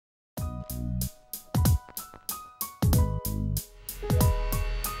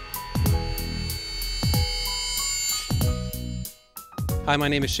Hi, my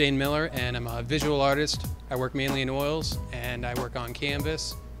name is Shane Miller and I'm a visual artist. I work mainly in oils and I work on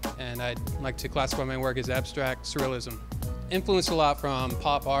canvas, and I'd like to classify my work as abstract surrealism. Influenced a lot from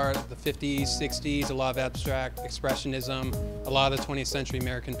pop art, the 50s, 60s, a lot of abstract expressionism, a lot of the 20th century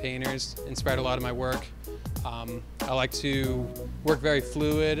American painters inspired a lot of my work. I like to work very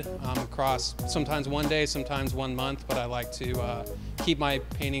fluid across sometimes one day, sometimes 1 month, but I like to keep my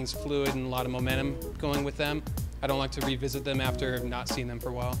paintings fluid and a lot of momentum going with them. I don't like to revisit them after not seeing them for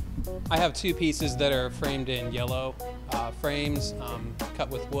a while. I have two pieces that are framed in yellow frames, cut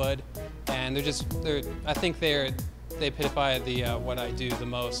with wood, and I think they epitomify what I do the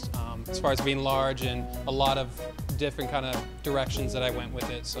most as far as being large and a lot of different kind of directions that I went with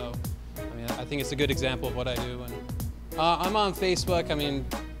it. So, I mean, I think it's a good example of what I do. And I'm on Facebook. I mean,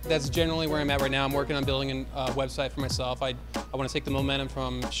 that's generally where I'm at right now. I'm working on building a website for myself. I want to take the momentum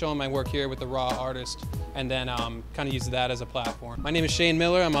from showing my work here with the raw artist and then kind of use that as a platform. My name is Shane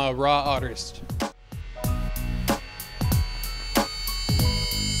Miller. I'm a raw artist.